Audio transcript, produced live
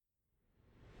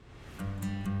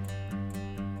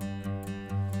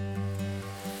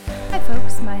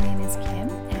my name is Kim,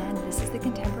 and this is The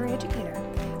Contemporary Educator,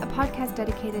 a podcast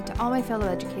dedicated to all my fellow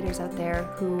educators out there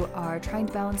who are trying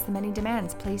to balance the many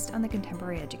demands placed on the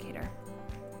contemporary educator.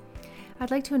 I'd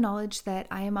like to acknowledge that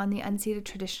I am on the unceded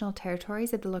traditional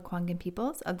territories of the Lekwungen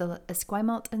peoples of the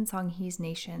Esquimalt and Songhees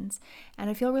nations, and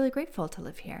I feel really grateful to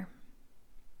live here.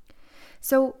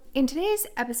 So in today's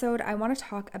episode, I want to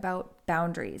talk about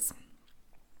boundaries.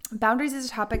 Boundaries is a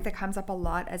topic that comes up a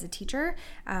lot as a teacher,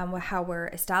 how we're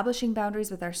establishing boundaries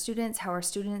with our students, how our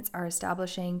students are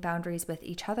establishing boundaries with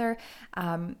each other.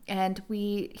 And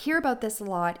we hear about this a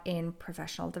lot in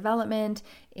professional development,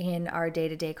 in our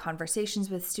day-to-day conversations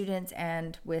with students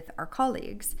and with our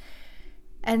colleagues.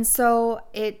 And so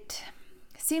it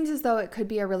seems as though it could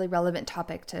be a really relevant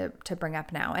topic to bring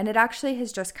up now. And it actually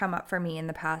has just come up for me in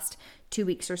the past 2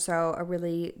 weeks or so. A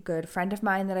really good friend of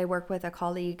mine that I work with, a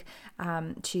colleague,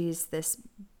 she's this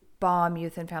bomb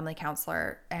youth and family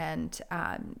counselor and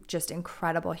just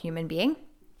incredible human being.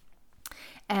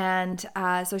 And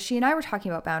so she and I were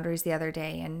talking about boundaries the other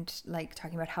day and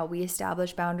talking about how we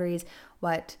establish boundaries,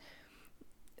 what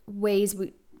ways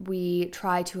we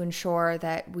try to ensure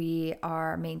that we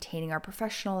are maintaining our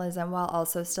professionalism while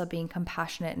also still being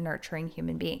compassionate and nurturing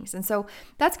human beings. And so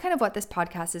that's kind of what this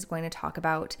podcast is going to talk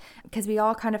about, because we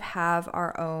all kind of have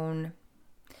our own,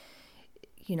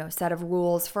 set of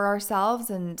rules for ourselves,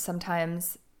 and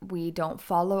sometimes we don't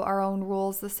follow our own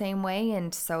rules the same way.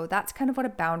 And so that's kind of what a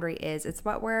boundary is. It's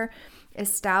what we're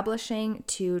establishing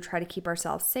to try to keep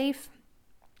ourselves safe.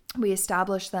 We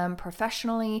establish them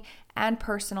professionally and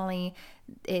personally.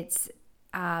 It's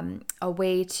a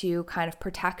way to kind of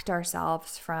protect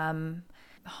ourselves from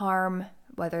harm,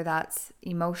 whether that's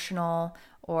emotional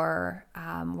or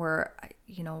we're,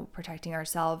 protecting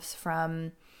ourselves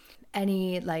from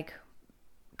any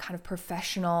kind of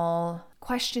professional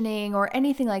questioning or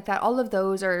anything like that. All of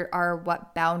those are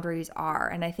what boundaries are.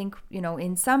 And I think,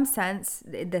 in some sense,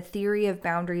 the theory of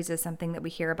boundaries is something that we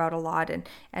hear about a lot,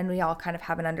 and we all kind of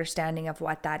have an understanding of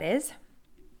what that is.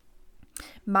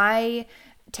 My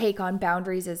take on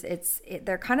boundaries is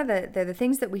they're kind of they're the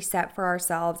things that we set for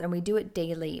ourselves, and we do it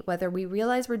daily, whether we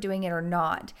realize we're doing it or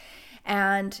not.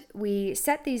 And we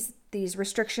set these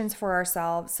restrictions for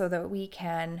ourselves so that we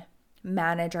can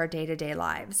manage our day-to-day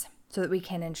lives, so that we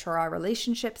can ensure our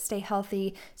relationships stay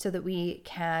healthy, so that we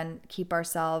can keep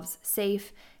ourselves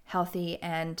safe, healthy,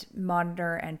 and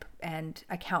monitor and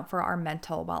account for our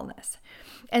mental wellness.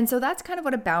 And so that's kind of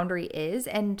what a boundary is.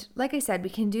 And like I said, we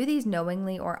can do these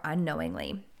knowingly or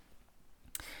unknowingly.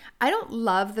 I don't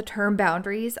love the term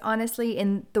boundaries, honestly,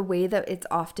 in the way that it's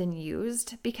often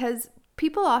used, because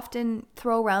people often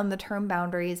throw around the term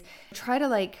boundaries, try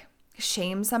to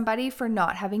shame somebody for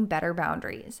not having better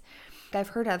boundaries. I've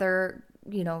heard other,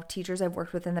 teachers I've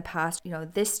worked with in the past,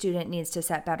 this student needs to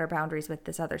set better boundaries with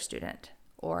this other student,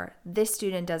 or this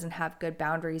student doesn't have good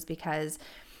boundaries because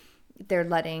they're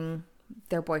letting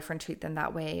their boyfriend treat them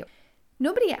that way.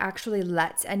 Nobody actually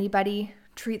lets anybody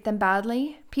treat them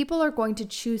badly. People are going to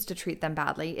choose to treat them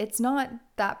badly. It's not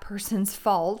that person's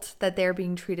fault that they're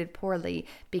being treated poorly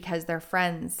because their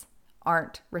friends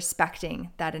aren't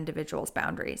respecting that individual's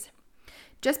boundaries.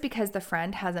 Just because the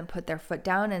friend hasn't put their foot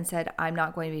down and said, I'm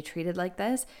not going to be treated like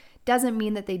this, doesn't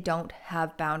mean that they don't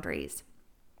have boundaries.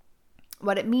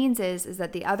 What it means is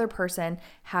that the other person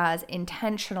has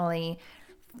intentionally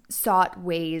sought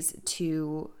ways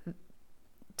to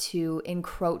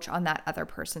encroach on that other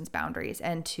person's boundaries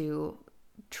and to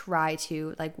try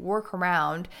to work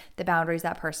around the boundaries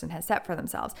that person has set for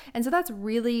themselves. And so that's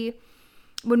really,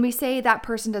 when we say that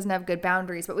person doesn't have good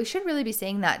boundaries, what we should really be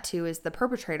saying that to is the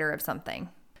perpetrator of something.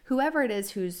 Whoever it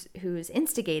is who's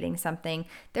instigating something,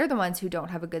 they're the ones who don't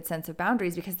have a good sense of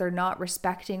boundaries because they're not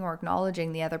respecting or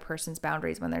acknowledging the other person's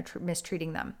boundaries when they're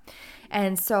mistreating them.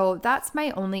 And so that's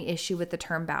my only issue with the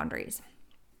term boundaries.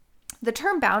 The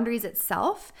term boundaries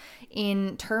itself,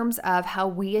 in terms of how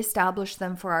we establish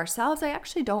them for ourselves, I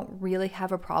actually don't really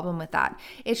have a problem with that.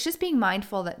 It's just being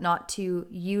mindful that not to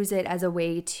use it as a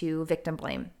way to victim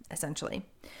blame, essentially.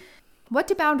 What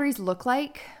do boundaries look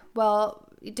like? Well,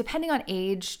 depending on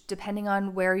age, depending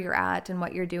on where you're at and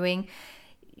what you're doing,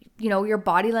 your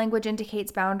body language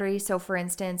indicates boundaries. So for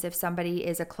instance, if somebody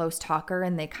is a close talker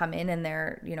and they come in and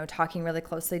they're, talking really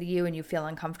closely to you and you feel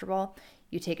uncomfortable,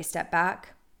 you take a step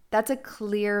back. That's a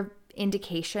clear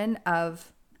indication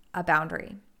of a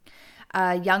boundary.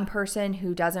 A young person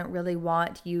who doesn't really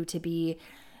want you to be,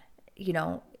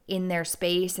 in their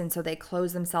space, and so they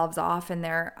close themselves off and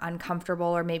they're uncomfortable,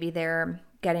 or maybe they're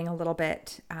getting a little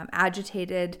bit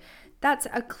agitated, that's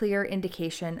a clear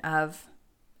indication of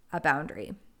a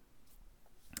boundary.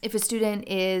 If a student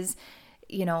is,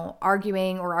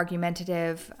 arguing or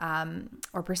argumentative,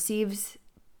 or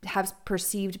has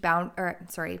perceived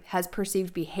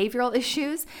behavioral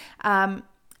issues,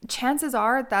 chances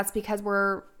are that's because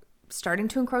we're starting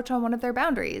to encroach on one of their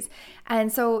boundaries.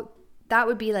 And so that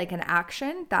would be like an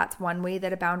action. That's one way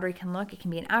that a boundary can look. It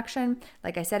can be an action.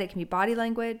 Like I said, it can be body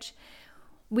language.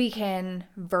 We can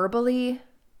verbally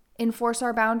enforce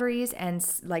our boundaries, and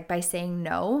like by saying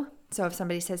no. So if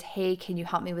somebody says, hey, can you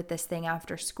help me with this thing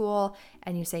after school?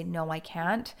 And you say, no, I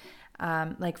can't.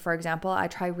 Like for example, I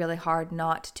try really hard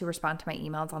not to respond to my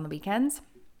emails on the weekends.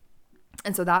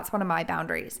 And so that's one of my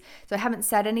boundaries. So I haven't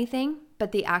said anything,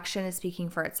 but the action is speaking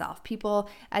for itself. People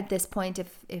at this point,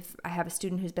 if I have a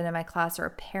student who's been in my class or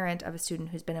a parent of a student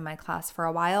who's been in my class for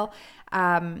a while,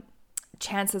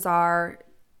 chances are,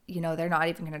 they're not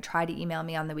even going to try to email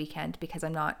me on the weekend because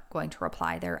I'm not going to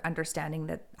reply. They're understanding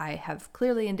that I have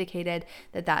clearly indicated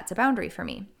that that's a boundary for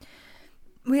me.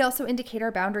 We also indicate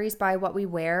our boundaries by what we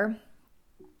wear,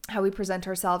 how we present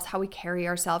ourselves, how we carry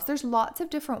ourselves. There's lots of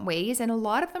different ways, and a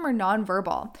lot of them are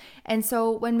nonverbal. And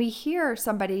so when we hear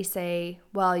somebody say,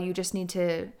 well, you just need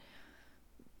to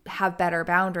have better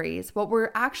boundaries, what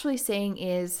we're actually saying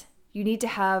is you need to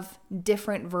have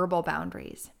different verbal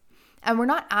boundaries. And we're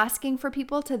not asking for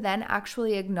people to then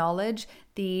actually acknowledge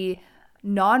the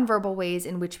nonverbal ways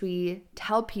in which we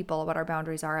tell people what our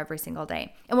boundaries are every single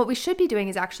day. And what we should be doing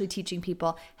is actually teaching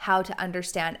people how to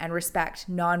understand and respect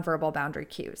nonverbal boundary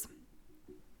cues.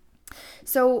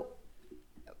 So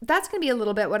that's going to be a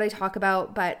little bit what I talk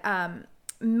about, but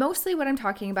mostly what I'm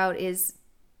talking about is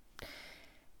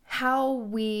how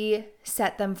we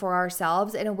set them for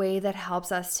ourselves in a way that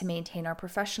helps us to maintain our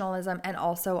professionalism and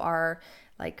also our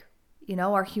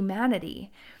our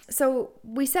humanity. So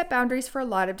we set boundaries for a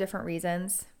lot of different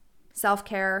reasons.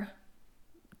 Self-care,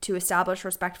 to establish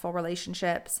respectful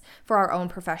relationships, for our own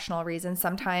professional reasons.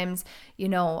 Sometimes,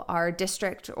 our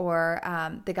district or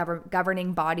the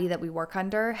governing body that we work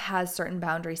under has certain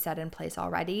boundaries set in place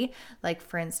already. Like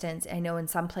for instance, I know in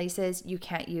some places you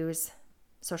can't use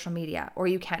social media, or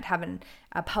you can't have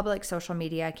a public social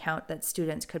media account that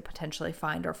students could potentially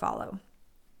find or follow.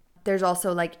 There's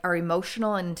also like our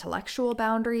emotional and intellectual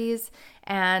boundaries,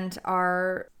 and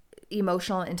our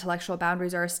emotional and intellectual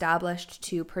boundaries are established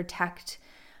to protect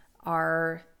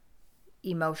our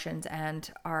emotions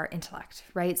and our intellect,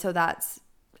 right? So that's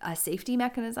a safety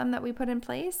mechanism that we put in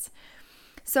place.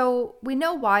 So we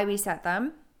know why we set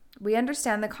them. We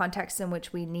understand the context in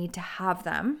which we need to have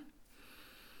them.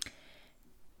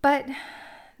 But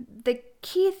the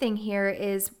key thing here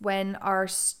is when our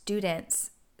students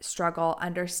struggle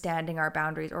understanding our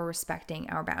boundaries or respecting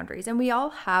our boundaries. And we all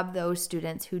have those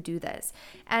students who do this.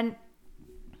 And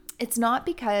it's not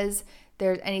because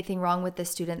there's anything wrong with the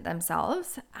student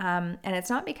themselves. And it's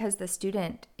not because the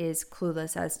student is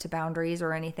clueless as to boundaries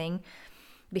or anything,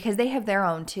 because they have their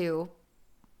own too.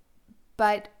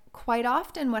 But quite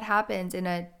often what happens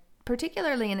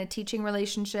particularly in a teaching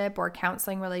relationship or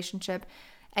counseling relationship,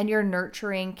 and you're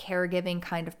nurturing, caregiving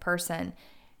kind of person,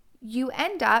 you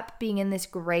end up being in this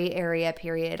gray area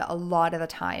period a lot of the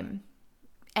time.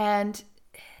 And,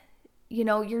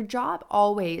 your job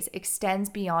always extends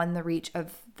beyond the reach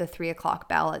of the 3:00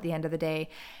 bell at the end of the day.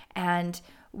 And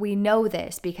we know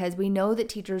this because we know that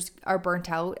teachers are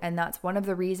burnt out, and that's one of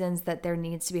the reasons that there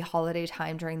needs to be holiday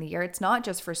time during the year. It's not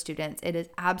just for students, it is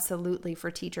absolutely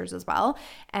for teachers as well.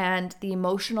 And the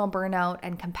emotional burnout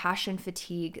and compassion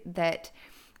fatigue that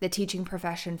the teaching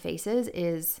profession faces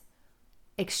is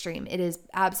extreme. It is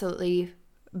absolutely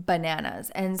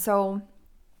bananas. And so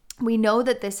we know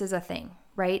that this is a thing,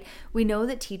 right? We know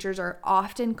that teachers are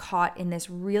often caught in this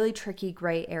really tricky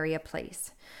gray area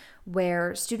place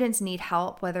where students need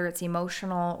help, whether it's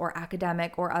emotional or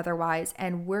academic or otherwise,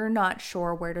 and we're not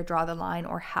sure where to draw the line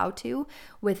or how to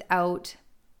without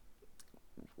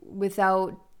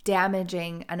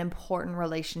damaging an important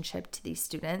relationship to these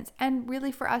students, and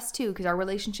really for us too, because our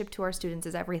relationship to our students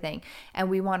is everything. And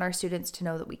we want our students to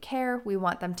know that we care. We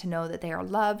want them to know that they are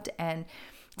loved and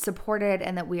supported,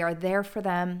 and that we are there for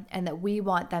them, and that we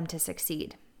want them to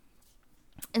succeed.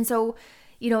 And so,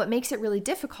 it makes it really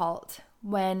difficult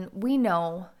when we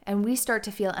know and we start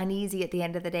to feel uneasy at the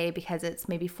end of the day because it's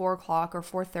maybe 4:00 or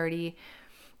 4:30,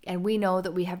 and we know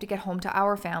that we have to get home to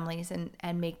our families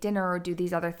and make dinner or do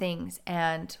these other things.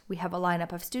 And we have a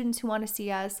lineup of students who want to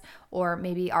see us, or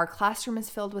maybe our classroom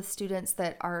is filled with students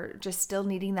that are just still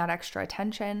needing that extra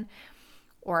attention,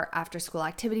 or after school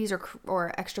activities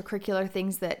or extracurricular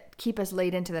things that keep us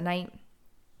late into the night.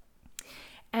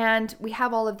 And we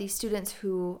have all of these students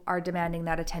who are demanding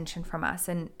that attention from us,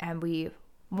 and we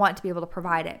want to be able to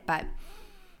provide it. But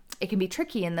it can be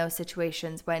tricky in those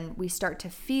situations when we start to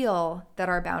feel that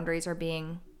our boundaries are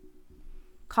being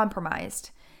compromised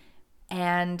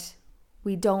and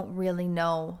we don't really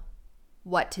know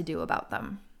what to do about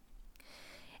them.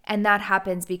 And that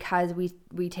happens because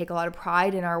we take a lot of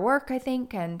pride in our work, I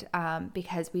think, and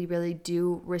because we really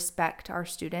do respect our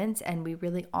students and we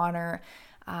really honor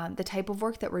the type of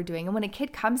work that we're doing. And when a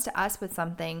kid comes to us with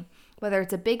something, whether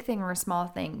it's a big thing or a small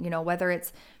thing, whether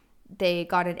it's they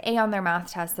got an A on their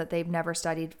math test that they've never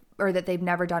studied or that they've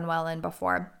never done well in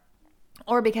before,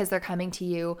 or because they're coming to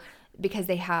you because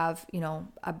they have,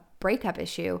 a breakup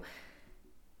issue,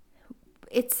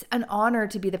 it's an honor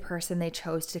to be the person they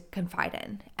chose to confide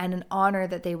in, and an honor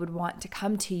that they would want to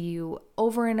come to you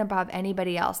over and above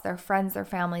anybody else, their friends, their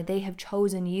family. They have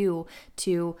chosen you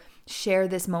to share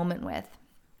this moment with.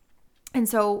 And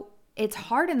so it's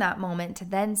hard in that moment to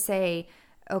then say,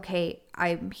 okay,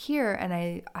 I'm here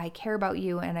and I care about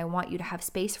you and I want you to have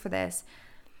space for this.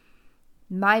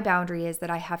 My boundary is that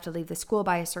I have to leave the school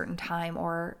by a certain time,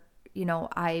 or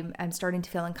I'm starting to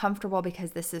feel uncomfortable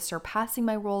because this is surpassing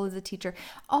my role as a teacher.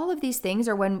 All of these things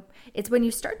are when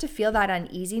you start to feel that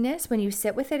uneasiness, when you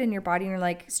sit with it in your body and you're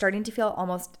like starting to feel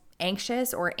almost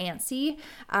anxious or antsy.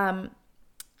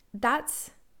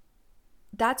 That's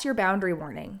your boundary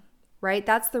warning, right?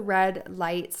 That's the red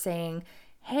light saying,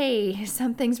 hey,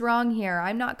 something's wrong here.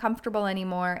 I'm not comfortable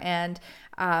anymore. And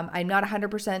I'm not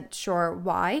 100% sure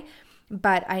why,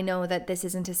 but I know that this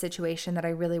isn't a situation that I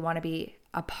really want to be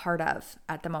a part of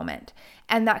at the moment.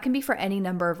 And that can be for any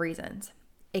number of reasons.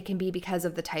 It can be because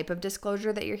of the type of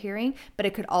disclosure that you're hearing, but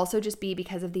it could also just be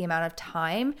because of the amount of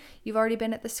time you've already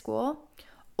been at the school,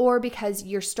 or because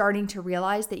you're starting to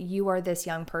realize that you are this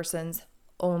young person's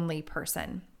only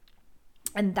person.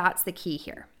 And that's the key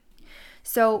here.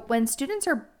 So when students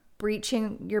are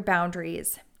breaching your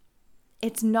boundaries,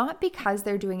 it's not because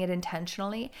they're doing it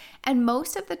intentionally. And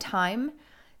most of the time,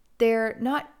 they're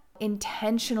not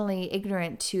intentionally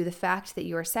ignorant to the fact that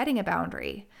you are setting a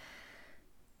boundary.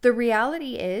 The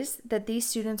reality is that these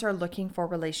students are looking for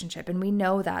relationship, and we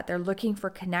know that they're looking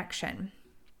for connection.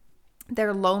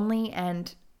 They're lonely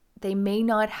and they may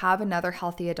not have another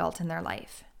healthy adult in their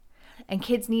life. And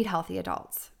kids need healthy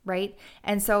adults, right?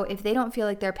 And so if they don't feel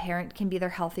like their parent can be their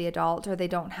healthy adult, or they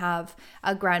don't have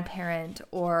a grandparent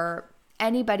or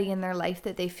anybody in their life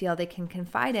that they feel they can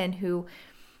confide in who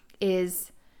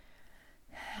is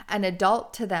an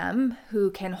adult to them, who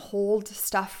can hold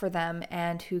stuff for them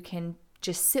and who can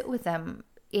just sit with them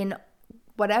in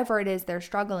whatever it is they're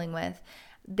struggling with,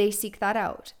 they seek that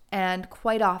out. And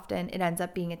quite often it ends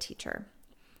up being a teacher,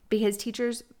 because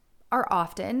teachers are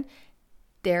often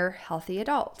their healthy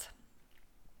adult.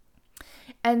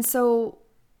 And so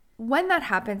when that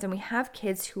happens and we have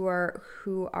kids who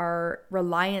are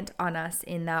reliant on us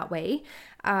in that way,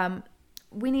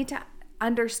 we need to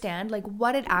understand like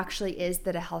what it actually is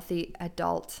that a healthy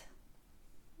adult,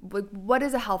 what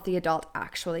is a healthy adult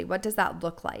actually? What does that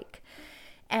look like?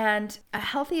 And a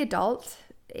healthy adult,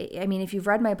 I mean, if you've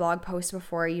read my blog post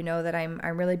before, you know that I'm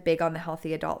really big on the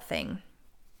healthy adult thing.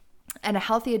 And a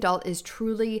healthy adult is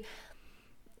truly,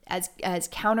 as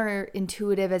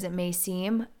counterintuitive as it may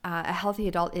seem, a healthy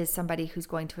adult is somebody who's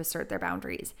going to assert their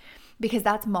boundaries, because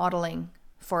that's modeling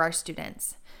for our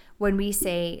students. When we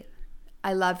say,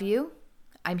 I love you,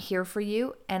 I'm here for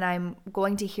you, and I'm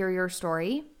going to hear your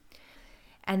story,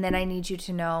 and then I need you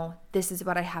to know this is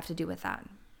what I have to do with that.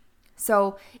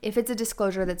 So if it's a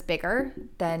disclosure that's bigger,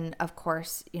 then of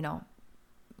course,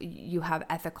 you have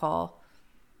ethical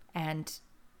and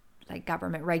like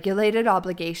government regulated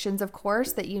obligations, of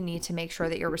course, that you need to make sure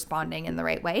that you're responding in the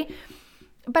right way.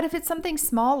 But if it's something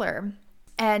smaller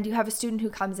and you have a student who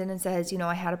comes in and says,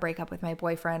 I had a breakup with my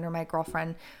boyfriend or my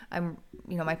girlfriend,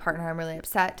 my partner, I'm really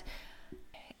upset.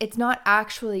 It's not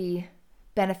actually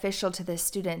beneficial to this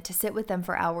student to sit with them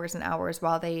for hours and hours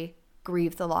while they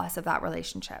grieve the loss of that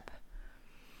relationship.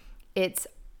 It's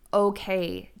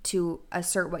okay to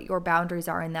assert what your boundaries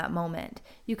are in that moment.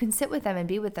 You can sit with them and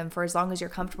be with them for as long as you're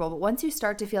comfortable. But once you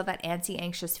start to feel that antsy,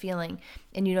 anxious feeling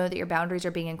and you know that your boundaries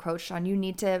are being encroached on, you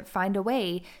need to find a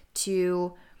way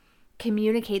to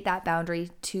communicate that boundary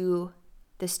to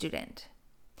the student.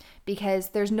 Because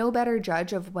there's no better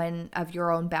judge of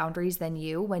your own boundaries than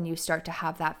you when you start to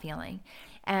have that feeling.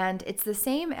 And it's the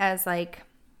same as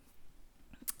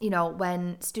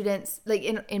when students, like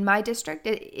in my district,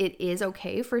 it is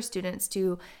okay for students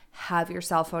to have your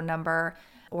cell phone number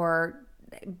or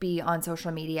be on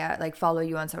social media, like follow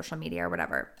you on social media or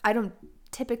whatever. I don't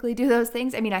typically do those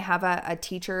things. I mean, I have a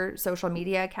teacher social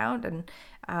media account and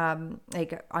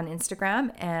like on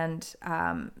Instagram, and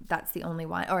that's the only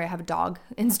one. Or I have a dog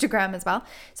Instagram as well.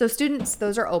 So students,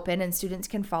 those are open, and students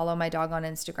can follow my dog on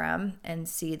Instagram and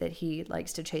see that he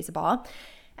likes to chase a ball.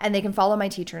 And they can follow my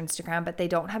teacher Instagram, but they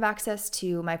don't have access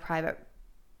to my private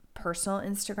personal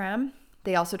Instagram.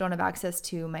 They also don't have access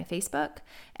to my Facebook,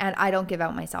 and I don't give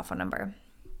out my cell phone number.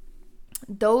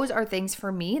 Those are things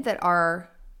for me that are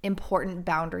important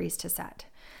boundaries to set.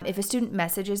 If a student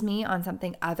messages me on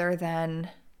something other than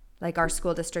like our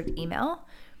school district email,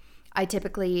 I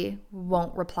typically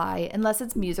won't reply unless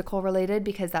it's musical related,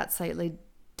 because that's slightly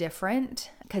different,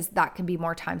 because that can be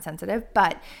more time sensitive.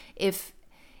 But if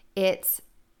it's,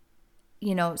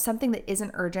 you know, something that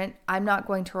isn't urgent, I'm not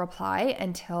going to reply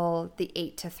until the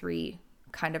 8 to 3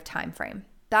 kind of time frame.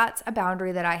 That's a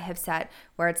boundary that I have set,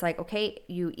 where it's like, okay,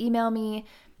 you email me,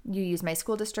 you use my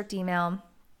school district email,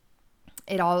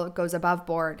 it all goes above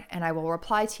board, and I will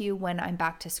reply to you when I'm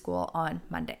back to school on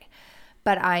Monday.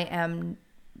 But I am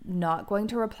not going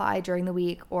to reply during the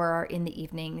week or in the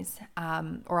evenings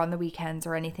or on the weekends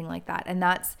or anything like that. And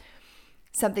that's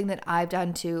something that I've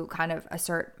done to kind of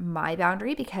assert my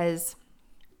boundary, because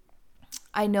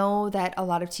I know that a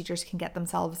lot of teachers can get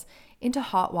themselves into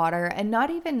hot water, and not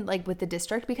even like with the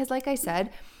district, because like I said,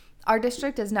 our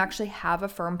district doesn't actually have a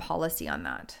firm policy on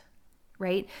that,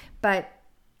 right? But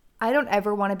I don't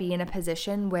ever want to be in a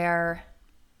position where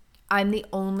I'm the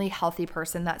only healthy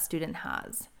person that student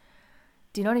has.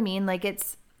 Do you know what I mean? Like,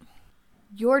 it's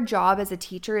your job as a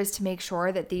teacher is to make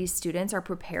sure that these students are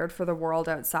prepared for the world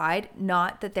outside,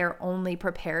 not that they're only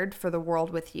prepared for the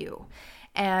world with you.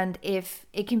 And if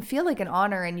it can feel like an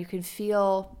honor, and you can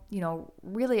feel, you know,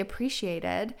 really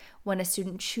appreciated when a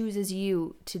student chooses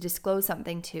you to disclose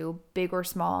something to, big or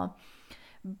small,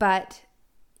 but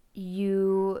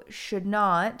you should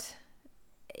not,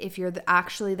 if you're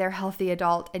actually their healthy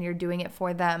adult and you're doing it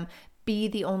for them, be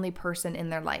the only person in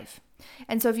their life.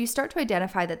 And so if you start to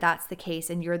identify that that's the case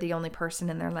and you're the only person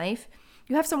in their life,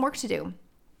 you have some work to do.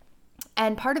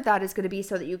 And part of that is going to be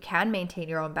so that you can maintain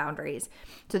your own boundaries,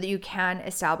 so that you can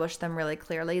establish them really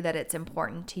clearly, that it's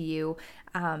important to you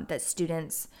that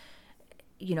students,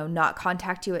 you know, not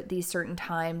contact you at these certain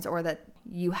times, or that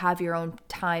you have your own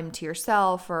time to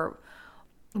yourself, or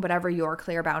whatever your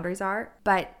clear boundaries are.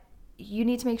 But you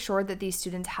need to make sure that these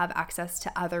students have access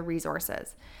to other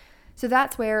resources. So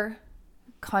that's where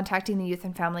contacting the youth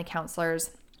and family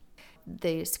counselors,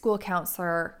 the school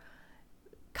counselor,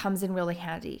 comes in really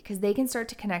handy, because they can start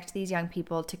to connect these young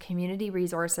people to community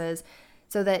resources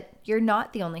so that you're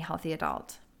not the only healthy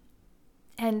adult.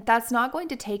 And that's not going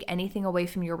to take anything away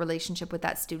from your relationship with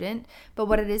that student. But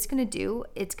what it is going to do,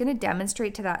 it's going to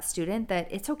demonstrate to that student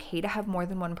that it's okay to have more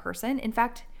than one person. In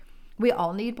fact, we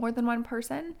all need more than one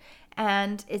person.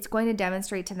 And it's going to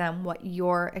demonstrate to them what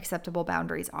your acceptable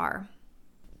boundaries are.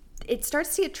 It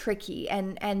starts to get tricky.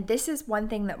 And this is one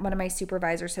thing that one of my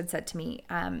supervisors had said to me,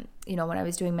 you know, when I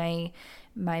was doing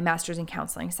my master's in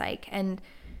counseling psych. And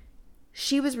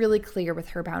she was really clear with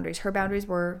her boundaries. Her boundaries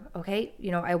were, okay,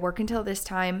 you know, I work until this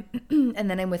time and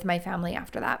then I'm with my family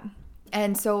after that.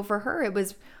 And so for her, it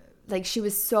was like she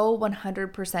was so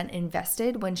 100%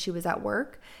 invested when she was at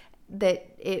work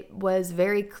that it was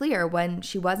very clear when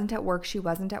she wasn't at work, she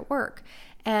wasn't at work.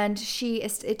 And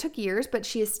it took years, but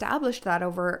she established that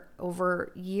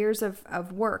over years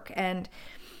of work. And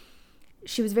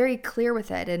she was very clear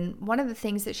with it. And one of the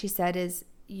things that she said is,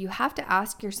 you have to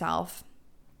ask yourself,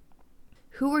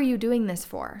 who are you doing this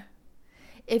for?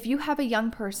 If you have a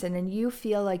young person and you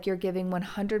feel like you're giving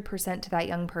 100% to that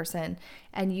young person,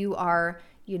 and you are,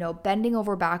 you know, bending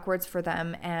over backwards for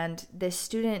them, and this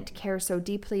student cares so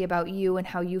deeply about you and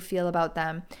how you feel about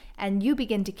them, and you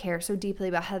begin to care so deeply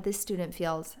about how this student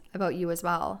feels about you as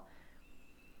well,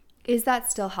 is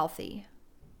that still healthy?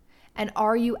 And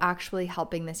are you actually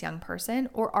helping this young person,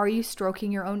 or are you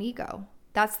stroking your own ego?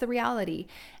 That's the reality.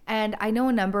 And I know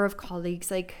a number of colleagues,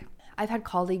 like I've had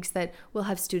colleagues that will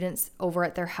have students over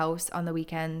at their house on the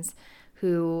weekends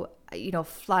who, you know,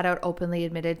 flat out openly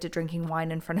admitted to drinking wine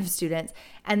in front of students.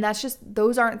 And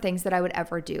those aren't things that I would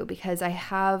ever do, because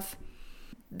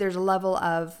there's a level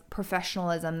of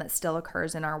professionalism that still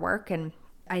occurs in our work. And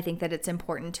I think that it's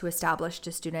important to establish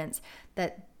to students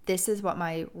that this is what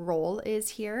my role is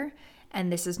here,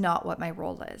 and this is not what my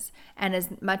role is. And as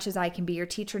much as I can be your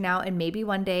teacher now, and maybe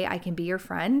one day I can be your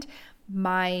friend,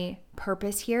 my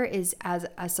purpose here is as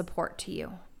a support to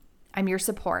you. I'm your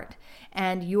support,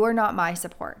 and you are not my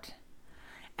support.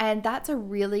 And that's a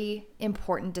really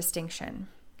important distinction,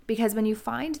 because when you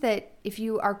find that if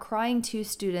you are crying to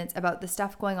students about the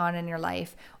stuff going on in your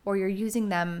life, or you're using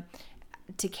them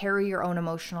to carry your own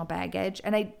emotional baggage.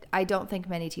 And I don't think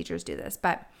many teachers do this,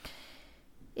 but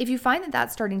if you find that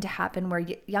that's starting to happen where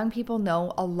young people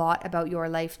know a lot about your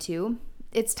life too,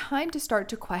 it's time to start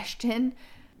to question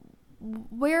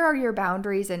where are your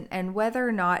boundaries and whether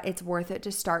or not it's worth it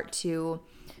to start to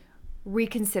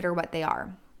reconsider what they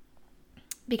are.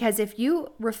 Because if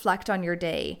you reflect on your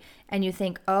day and you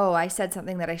think, oh, I said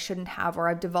something that I shouldn't have, or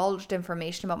I've divulged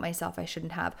information about myself I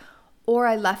shouldn't have, or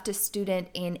I left a student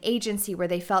in agency where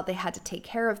they felt they had to take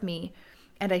care of me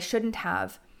and I shouldn't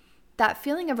have, that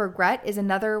feeling of regret is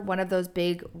another one of those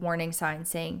big warning signs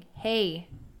saying, hey,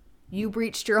 you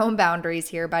breached your own boundaries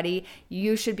here, buddy.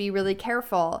 You should be really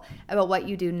careful about what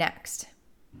you do next.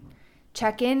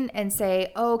 Check in and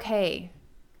say, okay,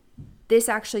 this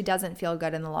actually doesn't feel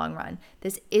good in the long run.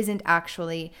 This isn't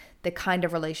actually the kind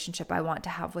of relationship I want to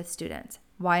have with students.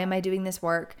 Why am I doing this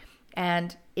work?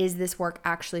 And is this work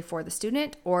actually for the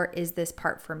student, or is this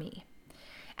part for me?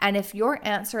 And if your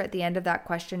answer at the end of that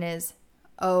question is,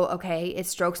 oh, okay, it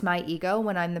strokes my ego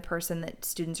when I'm the person that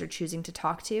students are choosing to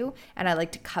talk to, and I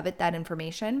like to covet that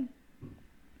information,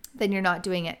 then you're not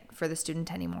doing it for the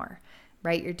student anymore,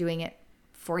 right? You're doing it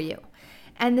for you.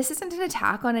 And this isn't an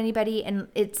attack on anybody, and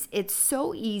it's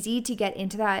so easy to get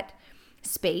into that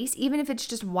space, even if it's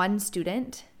just one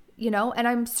student, and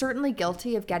I'm certainly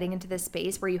guilty of getting into this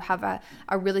space where you have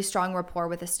a really strong rapport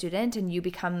with a student and you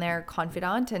become their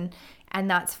confidant, and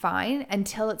that's fine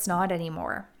until it's not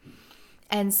anymore.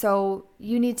 And so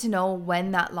you need to know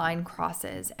when that line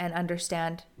crosses and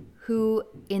understand who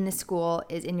in the school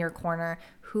is in your corner.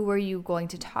 Who are you going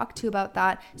to talk to about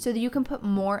that, so that you can put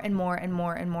more and more and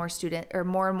more and more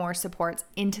more and more supports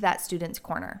into that student's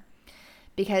corner,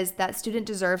 because that student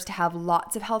deserves to have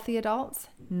lots of healthy adults,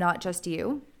 not just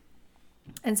you.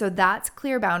 And so that's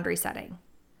clear boundary setting,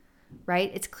 right?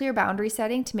 It's clear boundary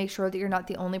setting to make sure that you're not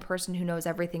the only person who knows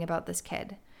everything about this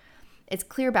kid. It's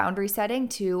clear boundary setting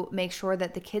to make sure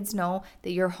that the kids know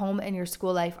that your home and your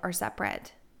school life are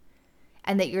separate,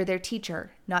 and that you're their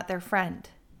teacher, not their friend.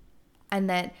 And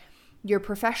that your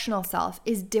professional self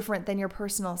is different than your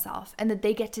personal self, and that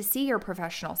they get to see your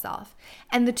professional self.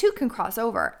 And the two can cross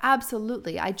over.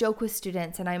 Absolutely. I joke with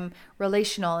students and I'm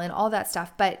relational and all that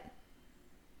stuff, but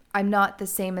I'm not the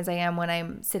same as I am when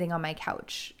I'm sitting on my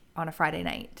couch on a Friday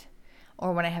night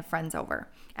or when I have friends over.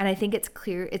 And I think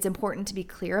it's important to be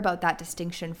clear about that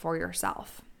distinction for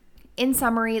yourself. In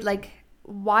summary,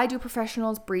 why do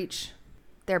professionals breach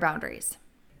their boundaries?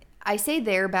 I say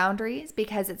their boundaries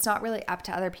because it's not really up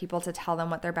to other people to tell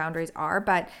them what their boundaries are.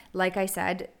 But like I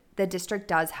said, the district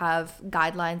does have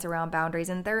guidelines around boundaries,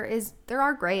 and there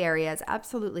are gray areas.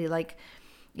 Absolutely.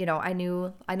 I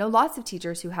know lots of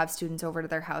teachers who have students over to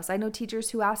their house. I know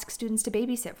teachers who ask students to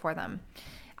babysit for them.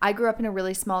 I grew up in a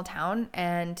really small town,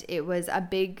 and it was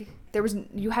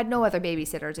you had no other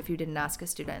babysitters if you didn't ask a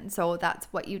student. So that's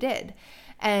what you did.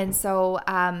 And so,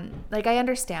 I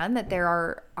understand that there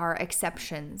are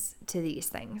exceptions to these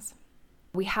things.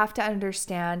 We have to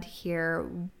understand here,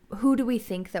 who do we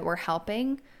think that we're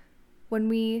helping when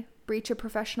we breach a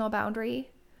professional boundary?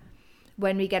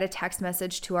 When we get a text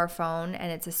message to our phone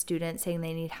and it's a student saying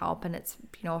they need help and it's,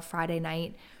 a Friday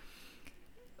night,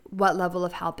 what level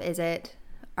of help is it?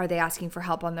 Are they asking for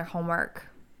help on their homework?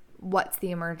 What's the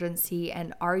emergency?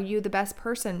 And are you the best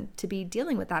person to be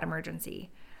dealing with that emergency?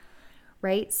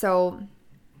 Right? So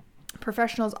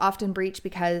professionals often breach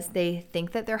because they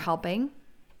think that they're helping,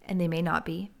 and they may not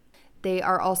be. They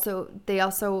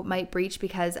also might breach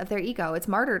because of their ego. It's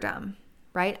martyrdom,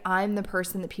 right? I'm the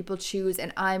person that people choose,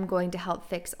 and I'm going to help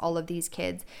fix all of these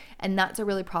kids. And that's a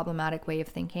really problematic way of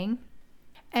thinking.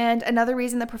 And another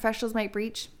reason that professionals might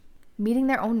breach, meeting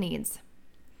their own needs.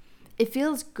 It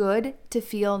feels good to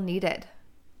feel needed.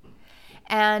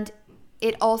 And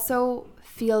it also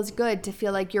feels good to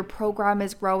feel like your program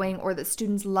is growing, or that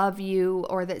students love you,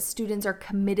 or that students are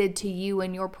committed to you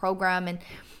and your program. And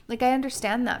I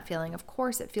understand that feeling. Of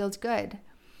course, it feels good.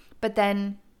 But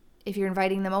then if you're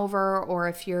inviting them over, or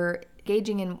if you're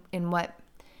engaging in what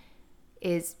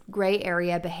is gray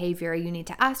area behavior, you need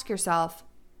to ask yourself,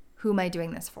 who am I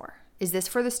doing this for? Is this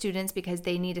for the students because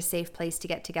they need a safe place to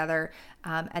get together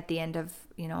at the end of,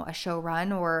 a show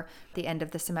run, or the end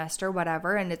of the semester,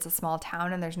 whatever, and it's a small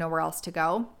town and there's nowhere else to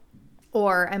go?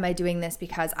 Or am I doing this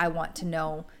because I want to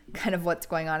know kind of what's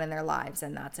going on in their lives,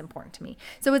 and that's important to me?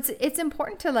 So it's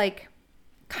important to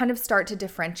kind of start to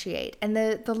differentiate, and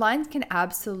the lines can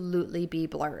absolutely be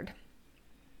blurred.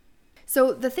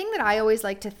 So the thing that I always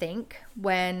like to think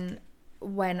when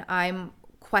I'm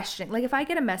questioning, if I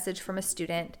get a message from a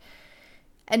student,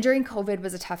 and during COVID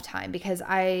was a tough time because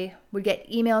I would get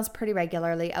emails pretty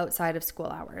regularly outside of school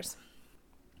hours.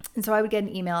 And so I would get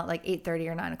an email at like 8:30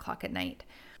 or 9 o'clock at night.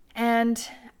 And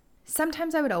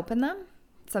sometimes I would open them,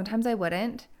 sometimes I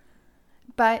wouldn't.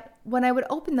 But when I would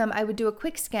open them, I would do a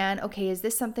quick scan. Okay, is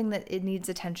this something that it needs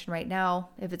attention right now?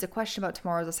 If it's a question about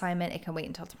tomorrow's assignment, it can wait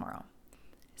until tomorrow.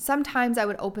 Sometimes I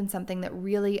would open something that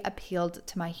really appealed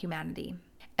to my humanity.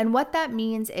 And what that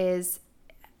means is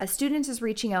a student is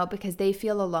reaching out because they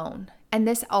feel alone. And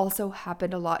this also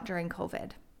happened a lot during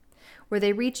COVID, where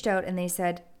they reached out and they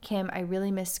said, Kim, I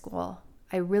really miss school.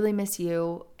 I really miss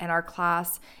you and our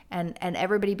class and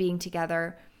everybody being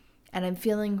together. And I'm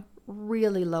feeling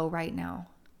really low right now.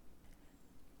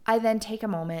 I then take a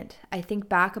moment, I think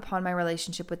back upon my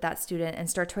relationship with that student and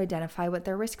start to identify what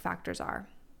their risk factors are.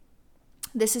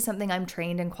 This is something I'm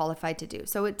trained and qualified to do.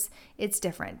 So it's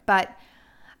different, but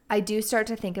I do start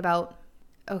to think about,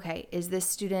 okay, is this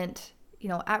student,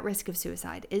 at risk of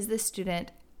suicide? Is this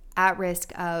student at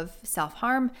risk of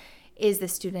self-harm? Is the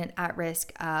student at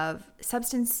risk of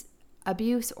substance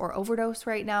abuse or overdose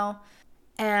right now?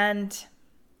 And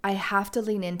I have to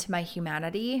lean into my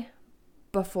humanity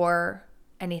before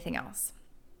anything else.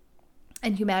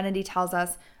 And humanity tells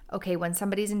us, okay, when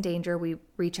somebody's in danger, we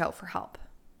reach out for help.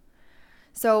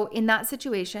 So in that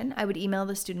situation, I would email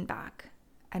the student back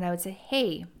and I would say,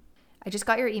 hey, I just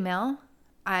got your email.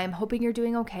 I'm hoping you're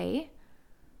doing okay.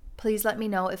 Please let me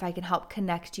know if I can help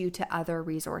connect you to other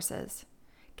resources.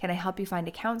 Can I help you find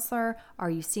a counselor?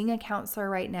 Are you seeing a counselor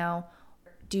right now?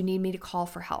 Do you need me to call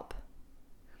for help?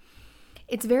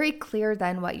 It's very clear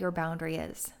then what your boundary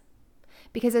is.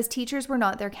 Because as teachers, we're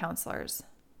not their counselors.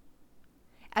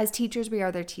 As teachers, we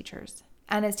are their teachers.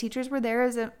 And as teachers, we're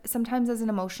there sometimes as an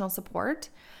emotional support.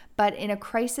 But in a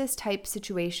crisis type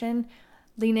situation,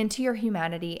 lean into your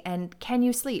humanity and can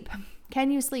you sleep?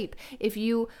 Can you sleep? If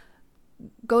you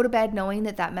go to bed knowing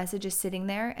that message is sitting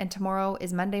there and tomorrow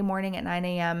is Monday morning at 9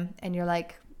 a.m. and you're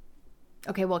like,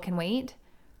 okay, well, it can wait.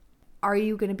 Are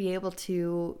you going to be able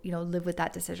to, live with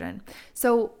that decision?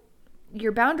 So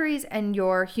your boundaries and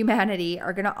your humanity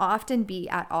are going to often be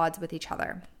at odds with each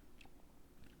other.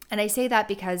 And I say that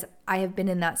because I have been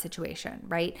in that situation,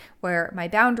 right? Where my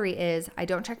boundary is I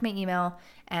don't check my email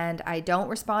and I don't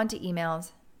respond to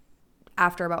emails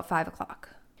after about 5 o'clock.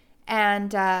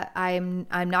 And I'm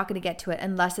not going to get to it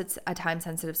unless it's a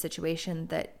time-sensitive situation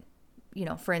that,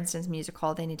 for instance,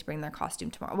 musical, they need to bring their costume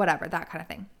tomorrow, whatever, that kind of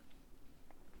thing.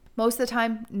 Most of the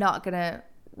time, not going to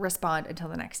respond until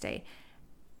the next day.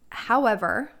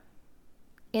 However,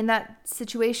 in that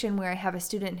situation where I have a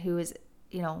student who is,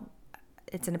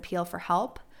 it's an appeal for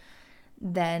help,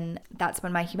 then that's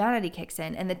when my humanity kicks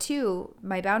in. And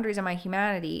my boundaries and my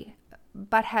humanity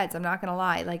butt heads, I'm not going to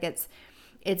lie. Like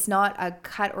it's not a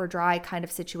cut or dry kind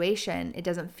of situation. It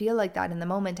doesn't feel like that in the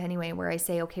moment anyway, where I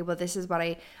say, okay, well, this is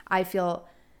what I feel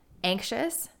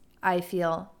anxious. I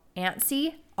feel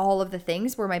antsy, all of the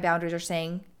things where my boundaries are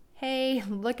saying, hey,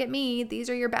 look at me. These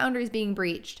are your boundaries being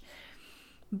breached.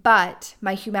 But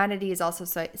my humanity is also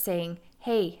saying,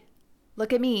 hey,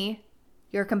 look at me.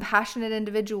 You're a compassionate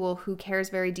individual who cares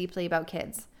very deeply about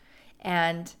kids,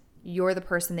 and you're the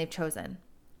person they've chosen.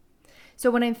 So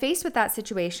when I'm faced with that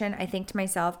situation, I think to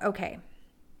myself, okay,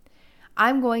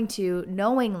 I'm going to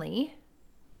knowingly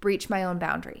breach my own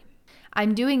boundary.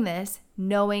 I'm doing this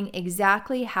knowing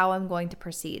exactly how I'm going to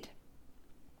proceed.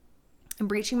 I'm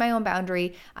breaching my own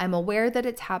boundary. I'm aware that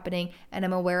it's happening, and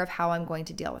I'm aware of how I'm going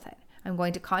to deal with it. I'm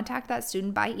going to contact that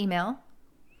student by email.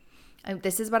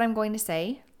 This is what I'm going to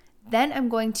say. Then I'm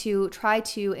going to try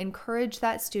to encourage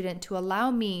that student to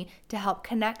allow me to help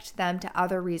connect them to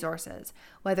other resources,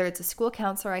 whether it's a school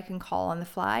counselor I can call on the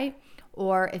fly,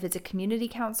 or if it's a community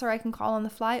counselor I can call on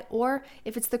the fly, or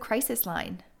if it's the crisis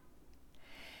line.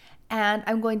 And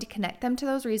I'm going to connect them to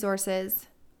those resources,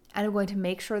 and I'm going to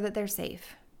make sure that they're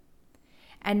safe.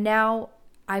 And now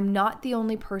I'm not the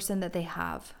only person that they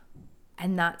have,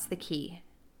 and that's the key.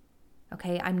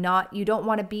 Okay, you don't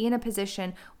want to be in a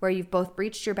position where you've both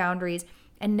breached your boundaries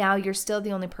and now you're still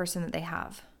the only person that they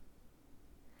have.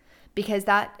 Because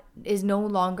that is no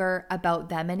longer about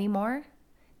them anymore.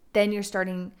 Then you're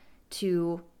starting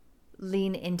to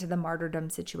lean into the martyrdom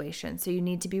situation. So you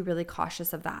need to be really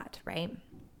cautious of that, right?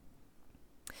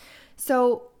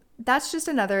 So that's just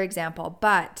another example,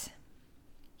 but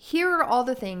here are all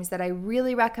the things that I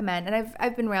really recommend. And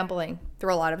I've been rambling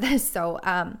through a lot of this, so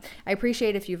I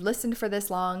appreciate if you've listened for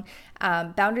this long.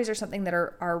 Boundaries are something that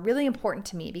are really important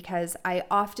to me because I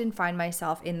often find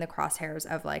myself in the crosshairs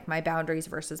of like my boundaries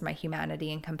versus my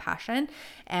humanity and compassion.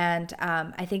 And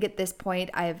I think at this point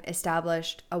I've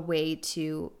established a way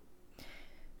to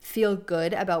feel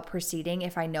good about proceeding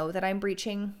if I know that I'm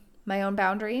breaching my own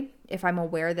boundary, if I'm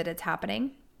aware that it's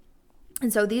happening.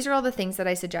 And so these are all the things that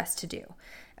I suggest to do.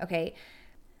 Okay.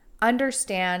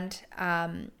 Understand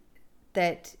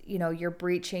that, you're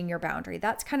breaching your boundary.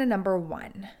 That's kind of number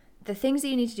one. The things that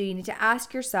you need to do, you need to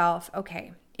ask yourself,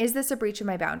 okay, is this a breach of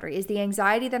my boundary? Is the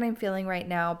anxiety that I'm feeling right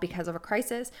now because of a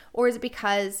crisis, or is it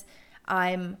because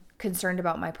I'm concerned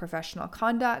about my professional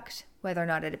conduct, whether or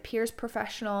not it appears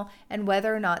professional, and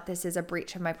whether or not this is a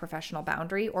breach of my professional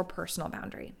boundary or personal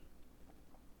boundary?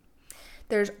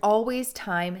 There's always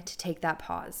time to take that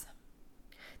pause.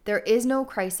 There is no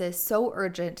crisis so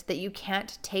urgent that you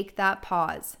can't take that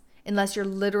pause unless you're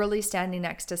literally standing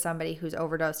next to somebody who's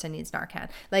overdosed and needs Narcan.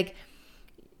 Like,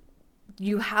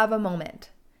 you have a moment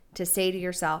to say to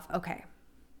yourself, okay,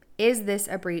 is this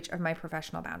a breach of my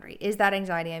professional boundary? Is that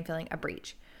anxiety I'm feeling a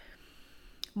breach?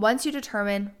 Once you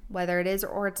determine whether it is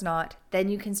or it's not, then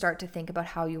you can start to think about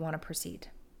how you want to proceed.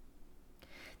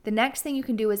 The next thing you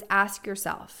can do is ask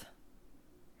yourself,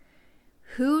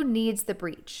 who needs the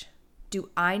breach? Do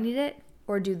I need it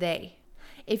or do they?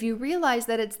 If you realize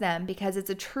that it's them because it's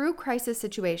a true crisis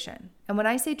situation, and when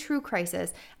I say true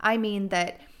crisis, I mean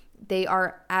that they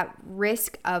are at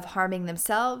risk of harming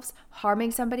themselves,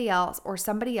 harming somebody else, or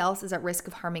somebody else is at risk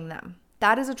of harming them.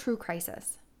 That is a true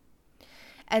crisis.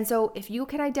 And so if you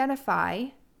can identify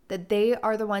that they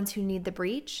are the ones who need the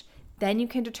breach, then you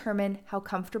can determine how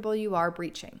comfortable you are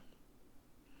breaching.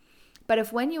 But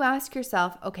if when you ask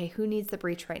yourself, okay, who needs the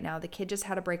breach right now? The kid just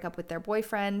had a breakup with their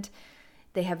boyfriend.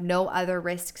 They have no other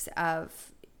risk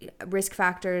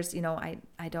factors.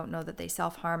 I don't know that they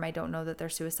self-harm. I don't know that they're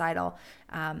suicidal.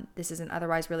 This is an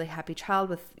otherwise really happy child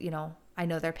with, I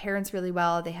know their parents really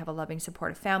well. They have a loving,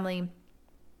 supportive family.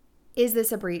 Is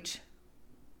this a breach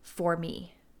for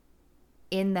me?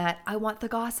 In that I want the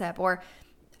gossip, or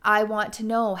I want to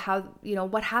know how,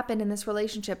 what happened in this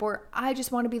relationship, or I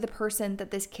just want to be the person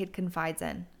that this kid confides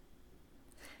in.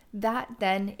 That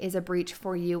then is a breach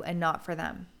for you and not for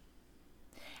them.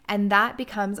 And that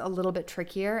becomes a little bit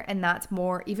trickier, and that's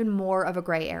even more of a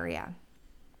gray area.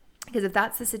 Because if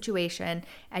that's the situation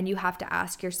and you have to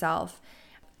ask yourself,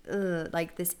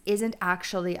 this isn't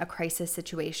actually a crisis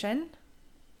situation,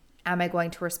 am I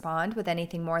going to respond with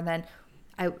anything more than,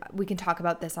 we can talk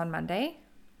about this on Monday,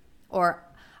 or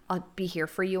I'll be here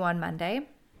for you on Monday?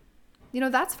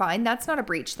 That's fine. That's not a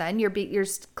breach then. You're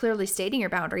clearly stating your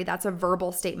boundary. That's a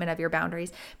verbal statement of your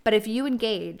boundaries. But if you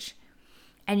engage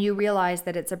and you realize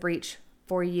that it's a breach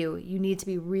for you, you need to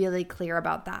be really clear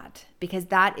about that, because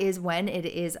that is when it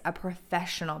is a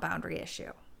professional boundary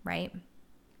issue, right?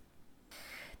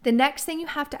 The next thing you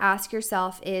have to ask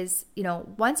yourself is,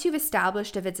 once you've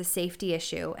established if it's a safety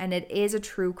issue and it is a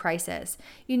true crisis,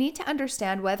 you need to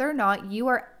understand whether or not you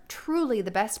are truly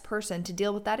the best person to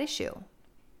deal with that issue.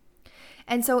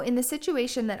 And so in the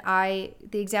situation the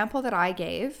example that I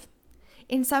gave,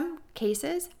 in some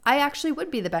cases, I actually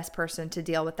would be the best person to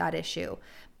deal with that issue,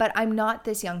 but I'm not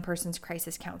this young person's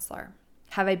crisis counselor.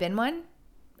 Have I been one?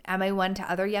 Am I one to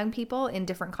other young people in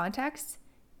different contexts?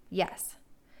 Yes,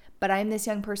 but I'm this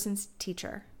young person's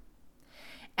teacher.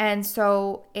 And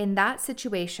so in that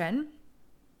situation,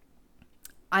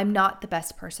 I'm not the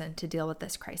best person to deal with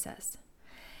this crisis.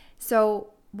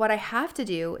 So what I have to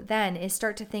do then is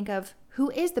start to think of who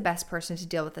is the best person to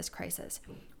deal with this crisis.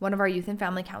 One of our youth and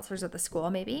family counselors at the school,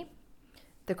 maybe,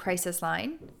 the crisis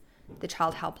line, the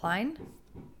child helpline,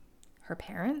 her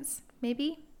parents,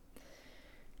 maybe.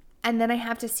 And then I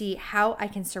have to see how I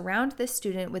can surround this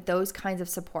student with those kinds of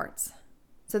supports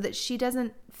so that she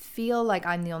doesn't feel like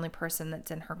I'm the only person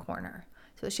that's in her corner,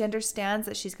 so that she understands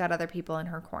that she's got other people in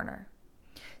her corner.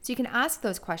 So you can ask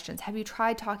those questions. Have you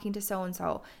tried talking to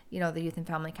so-and-so, the youth and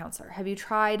family counselor? Have you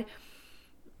tried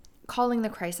calling the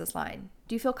crisis line?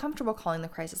 Do you feel comfortable calling the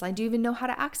crisis line? Do you even know how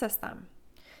to access them?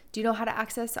 Do you know how to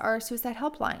access our suicide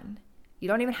helpline? You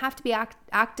don't even have to be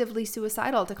actively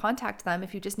suicidal to contact them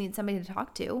if you just need somebody to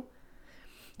talk to.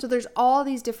 So there's all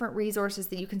these different resources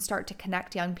that you can start to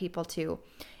connect young people to,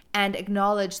 and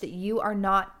acknowledge that you are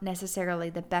not necessarily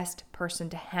the best person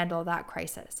to handle that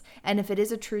crisis. And if it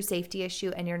is a true safety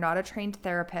issue and you're not a trained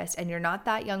therapist and you're not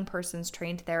that young person's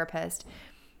trained therapist,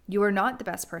 you are not the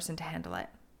best person to handle it.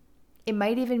 It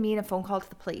might even mean a phone call to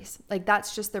the police.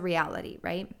 That's just the reality,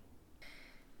 right?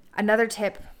 Another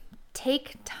tip,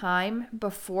 take time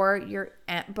before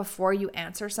you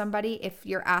answer somebody if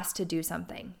you're asked to do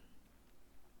something.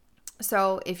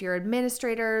 So if your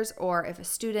administrators or if a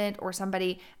student or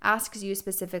somebody asks you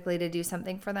specifically to do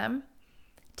something for them,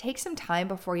 take some time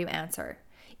before you answer.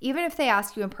 Even if they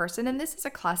ask you in person, and this is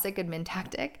a classic admin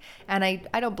tactic, and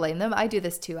I don't blame them. I do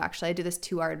this too, actually. I do this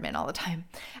to our admin all the time.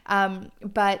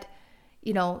 But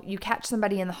you catch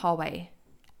somebody in the hallway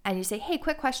and you say, hey,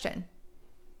 quick question.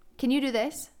 Can you do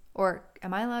this? Or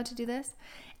am I allowed to do this?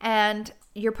 And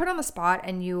you're put on the spot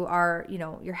and you are,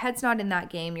 your head's not in that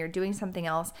game. You're doing something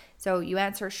else. So you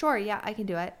answer, sure, yeah, I can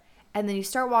do it. And then you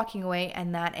start walking away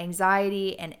and that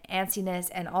anxiety and antsiness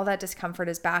and all that discomfort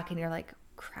is back. And you're like,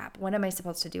 crap, when am I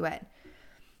supposed to do it?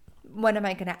 When am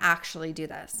I going to actually do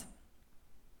this?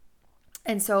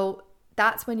 And so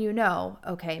that's when you know,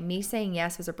 okay, me saying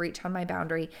yes was a breach on my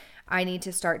boundary. I need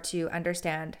to start to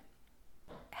understand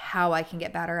how I can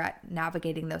get better at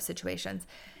navigating those situations.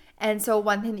 And so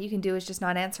one thing that you can do is just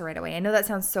not answer right away. I know that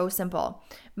sounds so simple.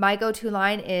 My go-to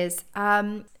line is,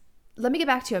 let me get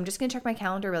back to you. I'm just going to check my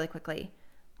calendar really quickly.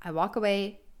 I walk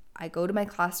away. I go to my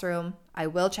classroom. I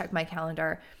will check my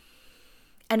calendar.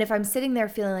 And if I'm sitting there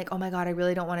feeling like, oh my God, I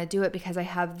really don't want to do it because I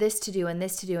have this to do and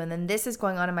this to do, and then this is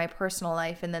going on in my personal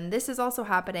life, and then this is also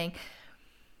happening,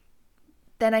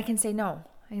 then I can say no.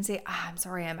 I can say, I'm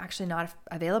sorry, I'm actually not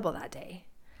available that day.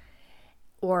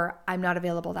 Or I'm not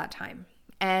available that time.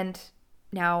 And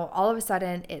now all of a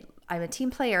sudden, I'm a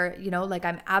team player, like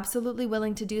I'm absolutely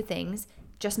willing to do things,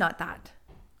 just not that.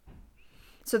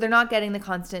 So they're not getting the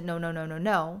constant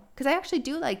no, because I actually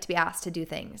do like to be asked to do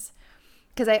things.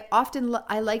 Because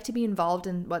I like to be involved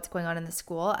in what's going on in the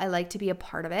school. I like to be a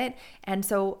part of it. And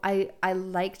so I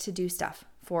like to do stuff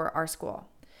for our school.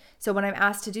 So when I'm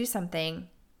asked to do something,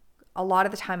 a lot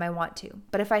of the time I want to.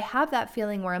 But if I have that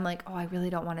feeling where I'm like, oh, I really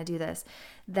don't want to do this,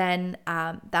 then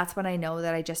that's when I know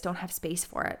that I just don't have space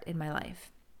for it in my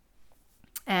life.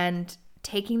 And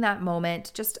taking that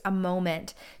moment, just a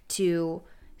moment to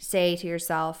say to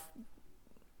yourself,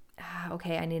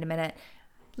 okay, I need a minute.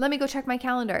 Let me go check my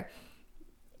calendar.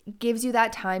 Gives you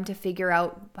that time to figure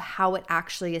out how it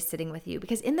actually is sitting with you.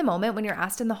 Because in the moment when you're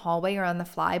asked in the hallway or on the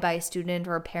fly by a student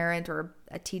or a parent or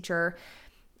a teacher,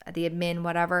 the admin,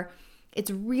 whatever,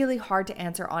 it's really hard to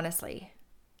answer honestly.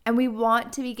 And we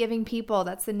want to be giving people.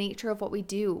 That's the nature of what we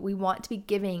do. We want to be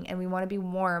giving and we want to be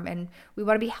warm and we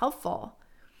want to be helpful.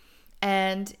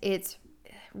 And it's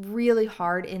really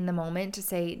hard in the moment to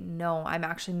say, no, I'm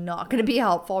actually not going to be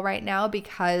helpful right now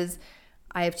because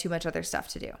I have too much other stuff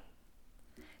to do.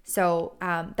 So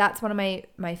that's one of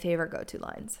my favorite go-to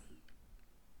lines.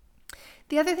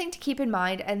 The other thing to keep in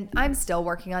mind, and I'm still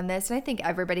working on this, and I think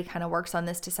everybody kind of works on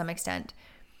this to some extent,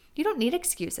 you don't need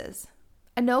excuses.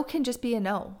 A no can just be a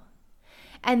no.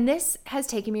 And this has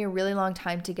taken me a really long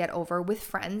time to get over with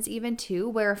friends even too,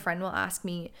 where a friend will ask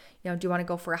me, do you want to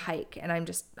go for a hike? And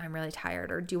I'm really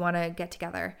tired. Or do you want to get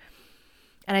together?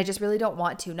 And I just really don't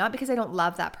want to, not because I don't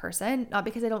love that person, not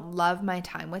because I don't love my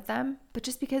time with them, but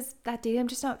just because that day I'm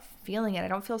just not feeling it. I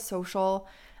don't feel social.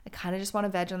 I kind of just want to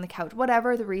veg on the couch,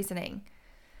 whatever the reasoning.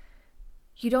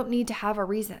 You don't need to have a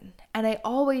reason. And I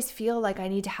always feel like I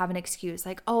need to have an excuse,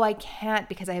 like, oh, I can't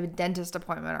because I have a dentist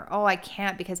appointment, or oh, I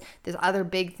can't because this other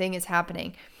big thing is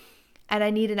happening and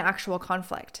I need an actual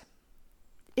conflict.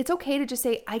 It's okay to just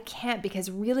say, I can't because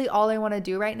really all I want to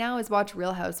do right now is watch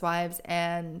Real Housewives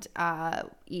and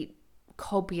eat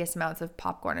copious amounts of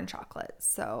popcorn and chocolate.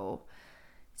 So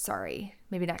sorry,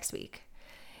 maybe next week.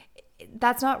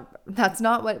 That's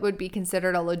not what would be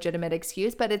considered a legitimate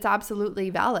excuse, but it's absolutely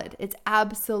valid. It's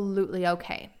absolutely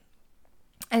okay.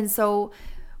 And so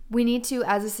we need to,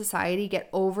 as a society, get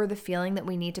over the feeling that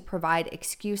we need to provide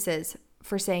excuses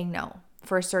for saying no,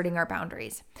 for asserting our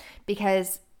boundaries.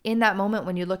 Because in that moment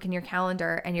when you look in your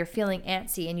calendar and you're feeling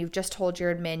antsy and you've just told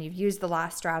your admin, you've used the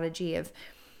last strategy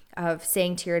of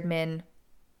saying to your admin,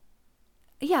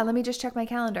 yeah, let me just check my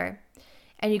calendar.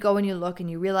 And you go and you look and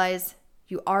you realize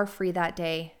you are free that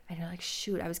day. And you're like,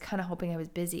 shoot, I was kind of hoping I was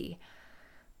busy.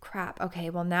 Crap. Okay,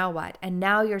 well now what? And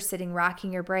now you're sitting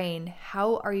racking your brain.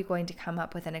 How are you going to come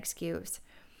up with an excuse?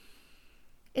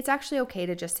 It's actually okay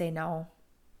to just say no.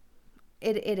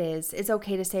 It is. It's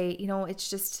okay to say,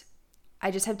 I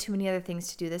just have too many other things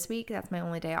to do this week. That's my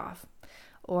only day off.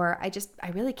 Or I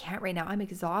really can't right now. I'm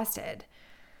exhausted.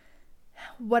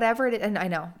 Whatever it is. And I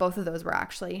know both of those were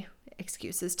actually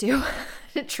excuses too,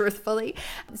 truthfully.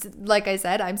 Like I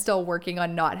said, I'm still working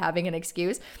on not having an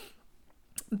excuse.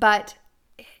 But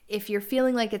if you're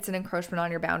feeling like it's an encroachment on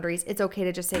your boundaries, it's okay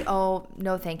to just say, oh,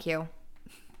 no, thank you.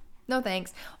 No,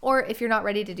 thanks. Or if you're not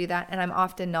ready to do that, and I'm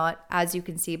often not, as you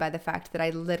can see by the fact that I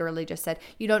literally just said,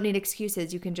 you don't need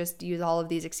excuses. You can just use all of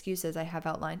these excuses I have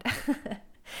outlined.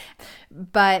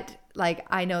 But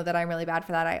I know that I'm really bad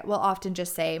for that. I will often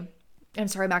just say, I'm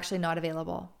sorry, I'm actually not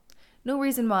available. No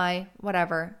reason why,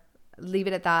 whatever. Leave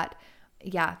it at that.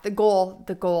 Yeah, the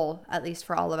goal, at least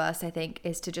for all of us, I think,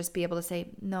 is to just be able to say,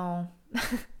 no.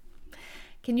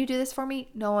 Can you do this for me?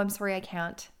 No, I'm sorry, I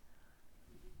can't.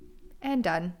 And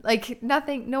done.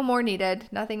 Nothing, no more needed,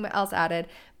 nothing else added.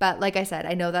 But like I said,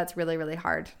 I know that's really, really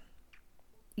hard.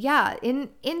 yeah,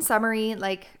 in summary,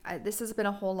 this has been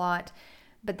a whole lot,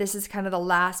 but this is kind of the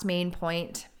last main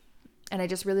point, and I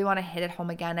just really want to hit it home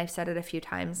again. I've said it a few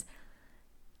times.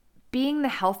 Being the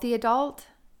healthy adult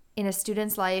in a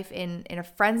student's life, in a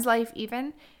friend's life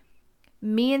even,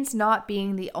 means not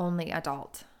being the only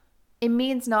adult. It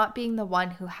means not being the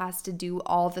one who has to do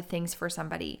all the things for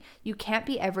somebody. You can't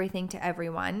be everything to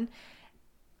everyone.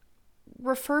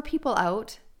 Refer people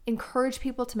out, encourage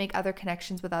people to make other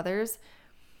connections with others,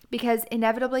 because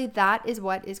inevitably that is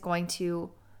what is going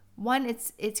to, one,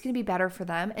 it's going to be better for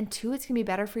them, and two, it's going to be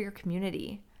better for your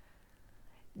community.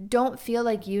 Don't feel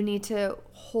like you need to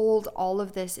hold all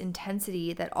of this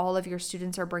intensity that all of your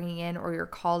students are bringing in, or your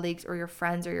colleagues or your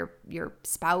friends or your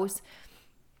spouse.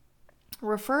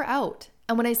 Refer out.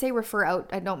 And when I say refer out,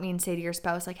 I don't mean say to your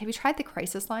spouse, have you tried the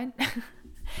crisis line?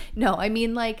 No, I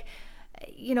mean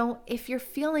if you're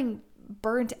feeling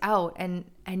burnt out and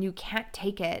you can't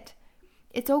take it,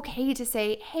 it's okay to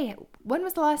say, hey, when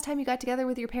was the last time you got together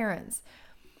with your parents?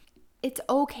 It's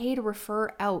okay to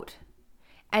refer out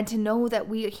and to know that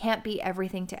we can't be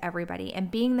everything to everybody.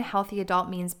 And being the healthy adult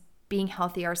means being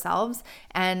healthy ourselves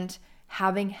and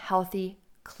having healthy,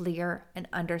 clear, and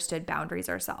understood boundaries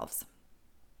ourselves.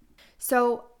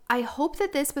 So I hope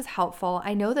that this was helpful.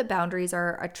 I know that boundaries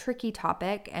are a tricky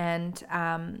topic, and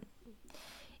I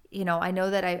know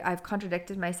that I've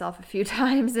contradicted myself a few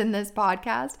times in this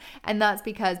podcast, and that's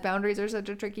because boundaries are such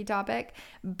a tricky topic.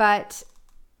 But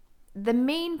the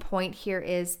main point here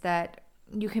is that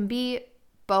you can be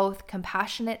both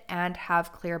compassionate and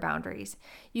have clear boundaries.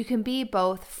 You can be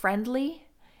both friendly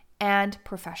and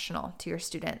professional to your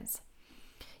students.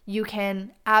 You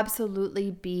can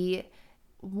absolutely be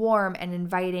warm and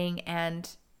inviting and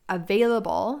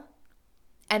available,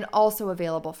 and also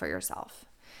available for yourself.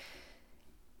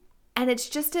 And it's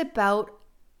just about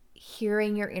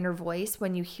hearing your inner voice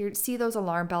when you see those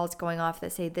alarm bells going off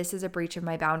that say, this is a breach of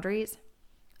my boundaries,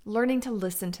 learning to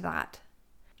listen to that.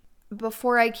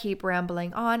 Before I keep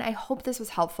rambling on, I hope this was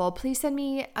helpful. Please send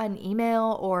me an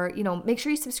email, or, make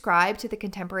sure you subscribe to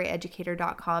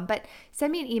thecontemporaryeducator.com, but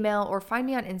send me an email or find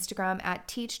me on Instagram at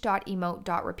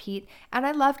teach.emote.repeat. And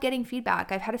I love getting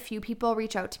feedback. I've had a few people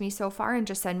reach out to me so far and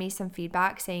just send me some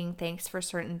feedback saying thanks for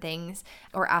certain things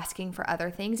or asking for other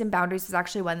things. And boundaries is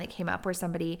actually one that came up where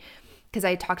somebody, because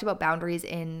I talked about boundaries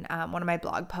in one of my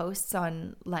blog posts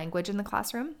on language in the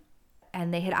classroom,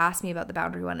 and they had asked me about the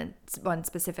boundary one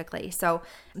specifically. So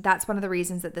that's one of the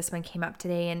reasons that this one came up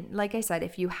today. And like I said,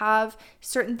 if you have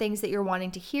certain things that you're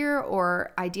wanting to hear,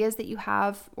 or ideas that you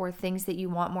have, or things that you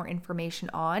want more information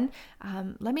on,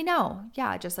 let me know.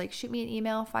 Yeah, just shoot me an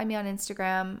email, find me on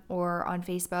Instagram or on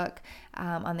Facebook,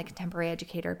 on the Contemporary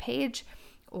Educator page,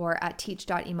 or at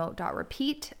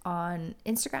teach.emote.repeat on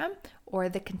Instagram, or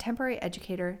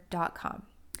thecontemporaryeducator.com.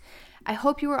 I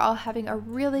hope you are all having a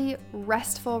really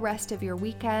restful rest of your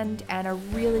weekend and a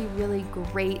really, really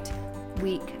great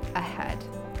week ahead.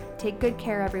 Take good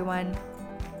care, everyone.